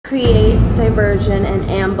Create diversion and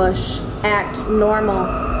ambush. Act normal.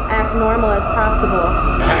 Act normal as possible.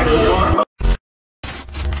 Act normal.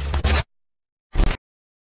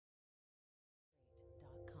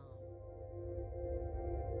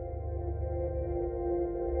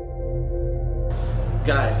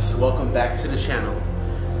 Guys, welcome back to the channel.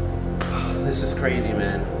 This is crazy,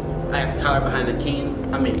 man. I have Tyler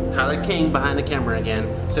Tyler King behind the camera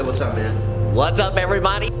again. Say what's up, man. What's up,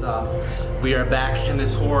 everybody? What's up? We are back in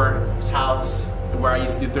this horror house where I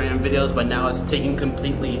used to do 3M videos, but now it's taken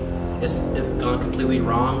completely, it's gone completely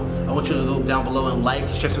wrong. I want you to go down below and like,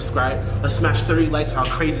 share, subscribe. Let's smash 30 likes, how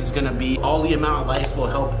crazy it's gonna be. All the amount of likes will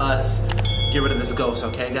help us get rid of this ghost,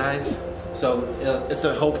 okay, guys? So it's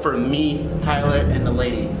a hope for me, Tyler, and the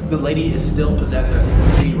lady. The lady is still possessed, as you can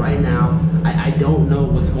see right now. I don't know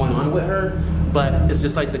what's going on with her, but it's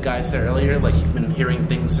just like the guy said earlier, like he's been hearing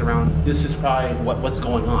things around. This is probably what's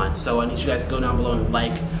going on. So I need you guys to go down below and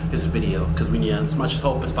like this video, because we need as much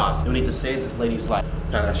hope as possible. We need to save this lady's life.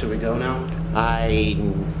 Tyler, should we go now?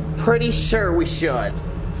 I'm pretty sure we should.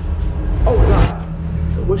 Oh God,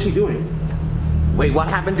 what's she doing? Wait, what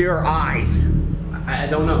happened to her eyes? I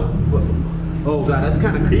don't know. Oh God, that's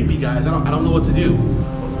kind of creepy, guys. I don't know what to do.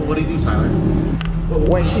 What do you do, Tyler?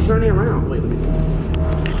 Wait, she's turning around. Wait, let me see.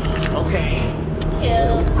 Okay.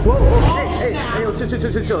 Kill. Whoa, hey,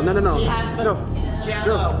 chill. No. She has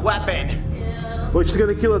a weapon. Wait, she's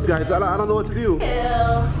gonna kill us, guys. I don't know what to do.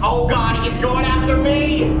 Oh God, it's going after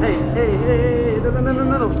me! Hey,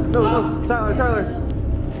 no. Tyler.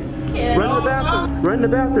 Run in the bathroom. Run in the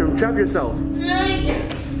bathroom. Trap yourself.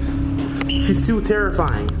 She's too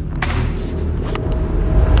terrifying.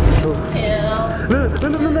 Kill. No.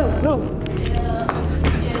 Kill.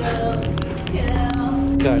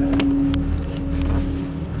 God.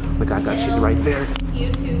 Oh my God, she's right there.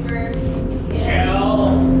 YouTubers.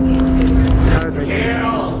 Tyler's right there.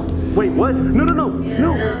 Wait, what? No.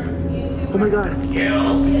 Oh my God.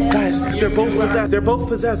 Guys, they're both possessed. They're both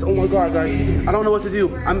possessed. Oh my God, guys. I don't know what to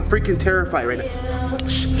do. I'm freaking terrified right now.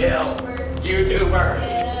 Kill.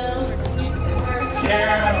 YouTuber.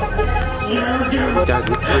 Guys,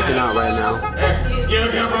 I'm freaking out right now.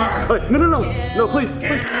 YouTuber. Wait, no, please.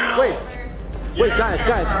 Wait, guys,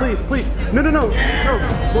 please. No,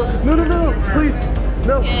 please.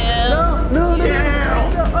 No.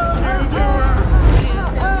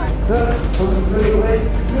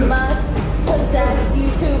 Must possess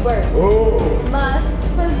YouTubers. Oh. Must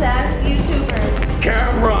possess YouTubers.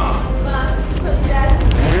 Camera. Must possess.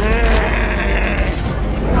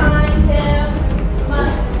 Find him.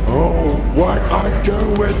 Must Oh, what I do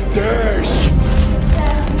with this?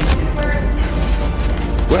 possess YouTubers.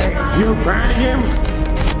 Wait, you find him?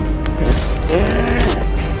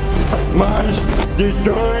 Must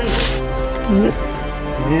destroy.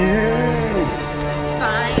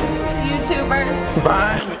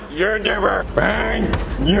 Find YouTubers. Find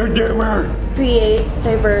YouTuber. Create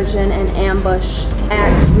diversion and ambush.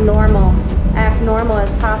 Act normal. Act normal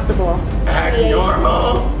as possible. Act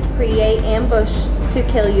normal. Create ambush to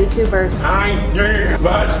kill YouTubers. I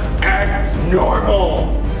must act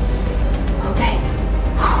normal. Okay.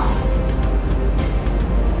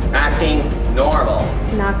 Acting normal.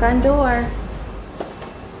 Knock on door.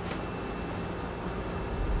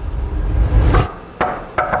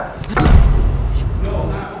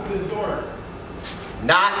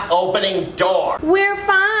 Not opening door. We're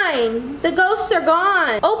fine. The ghosts are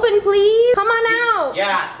gone. Open, please. Come on out.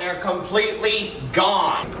 Yeah, they're completely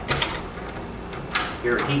gone.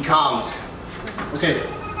 Here he comes. Okay,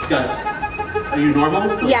 guys, are you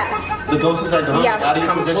normal? Yes. The ghosts are gone? Yes. Out of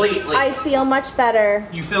your position? Completely. I feel much better.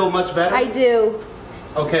 You feel much better? I do.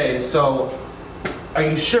 Okay, so, are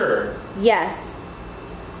you sure? Yes.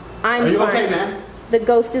 I'm Are you fine. okay, man? The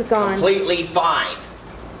ghost is gone. Completely fine.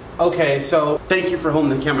 Okay, so thank you for holding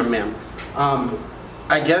the camera, ma'am.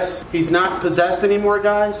 I guess he's not possessed anymore,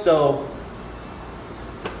 guys, so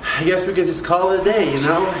I guess we could just call it a day, you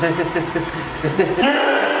know?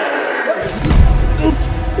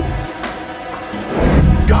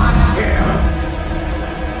 Got him.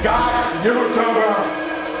 Got YouTuber.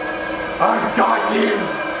 I got him.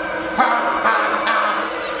 Ha ha ha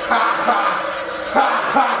ha ha ha ha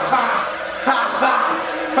ha ha ha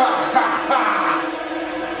ha ha.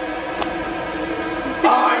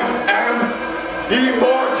 I am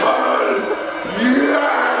immortal!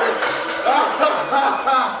 Yes!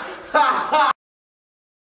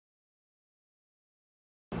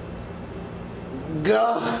 Go!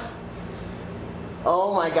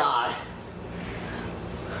 Oh my God.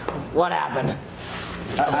 What happened?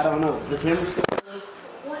 I don't know. The camera's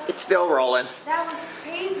What? It's still rolling. That was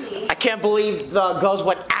crazy. I can't believe the ghost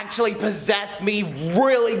would actually possess me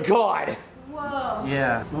really good. Whoa.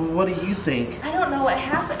 Yeah. Well, what do you think? I don't know what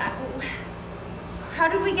happened. How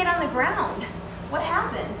did we get on the ground? What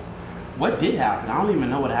happened? What did happen? I don't even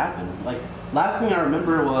know what happened. Like, last thing I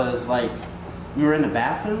remember was, like, we were in the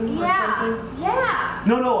bathroom or something. Yeah.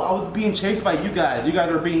 No, I was being chased by you guys. You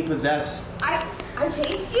guys were being possessed. I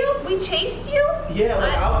chased you? We chased you? Yeah,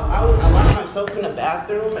 like, I locked myself in the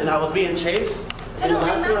bathroom and I was being chased. I don't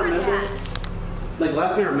remember that. Like,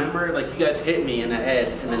 last thing I remember, like, you guys hit me in the head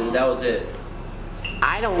and then that was it.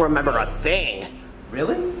 I don't remember a thing.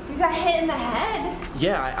 Really? You got hit in the head?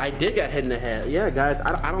 Yeah, I did get hit in the head. Yeah, guys,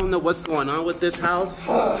 I don't know what's going on with this house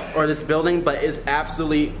or this building, but it's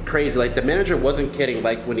absolutely crazy. Like, the manager wasn't kidding,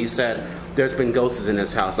 like, when he said there's been ghosts in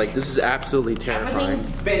this house. Like, this is absolutely terrifying.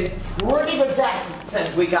 Everything's been pretty possessed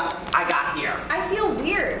since I got here. I feel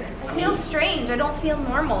weird. I feel strange. I don't feel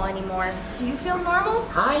normal anymore. Do you feel normal?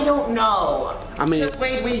 I don't know. I mean, Just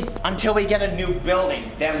wait until we get a new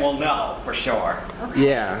building, then we'll know for sure. Okay.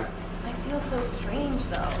 yeah. I feel so strange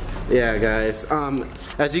though. Yeah, guys.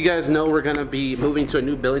 As you guys know, we're gonna be moving to a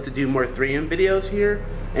new building to do more 3M videos here,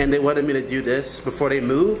 and they wanted me to do this before they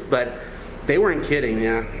move, but they weren't kidding.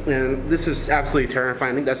 Yeah, and this is absolutely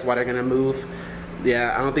terrifying. I think that's why they're gonna move.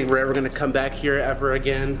 Yeah, I don't think we're ever gonna come back here ever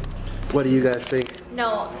again. What do you guys think?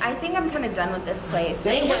 No, I think I'm kind of done with this place.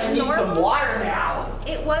 They just need some water now.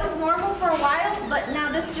 It was normal for a while, but now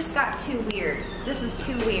this just got too weird. This is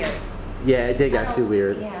too weird. Yeah, it did got too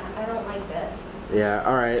weird. Yeah, I don't like this. Yeah,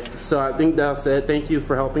 alright. So I think that's it. Thank you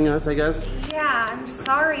for helping us, I guess. Yeah, I'm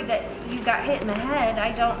sorry that you got hit in the head.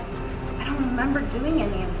 I don't remember doing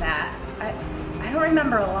any of that. I don't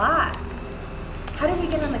remember a lot. How did we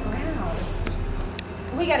get on the ground?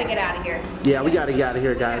 We gotta get out of here. Yeah, we gotta get out of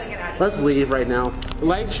here, guys. Let's leave right now.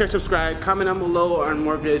 Like, share, subscribe, comment down below on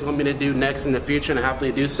more videos you want me to do next in the future, and I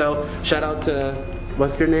happily do so. Shout out to,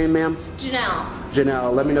 what's your name, ma'am? Janelle.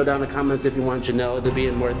 Janelle. Let me know down in the comments if you want Janelle to be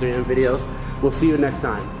in more 3M videos. We'll see you next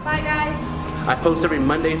time. Bye, guys. I post every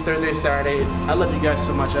Monday, Thursday, Saturday. I love you guys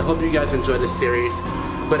so much. I hope you guys enjoy this series.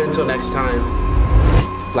 But until next time,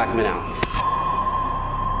 Blackmon out.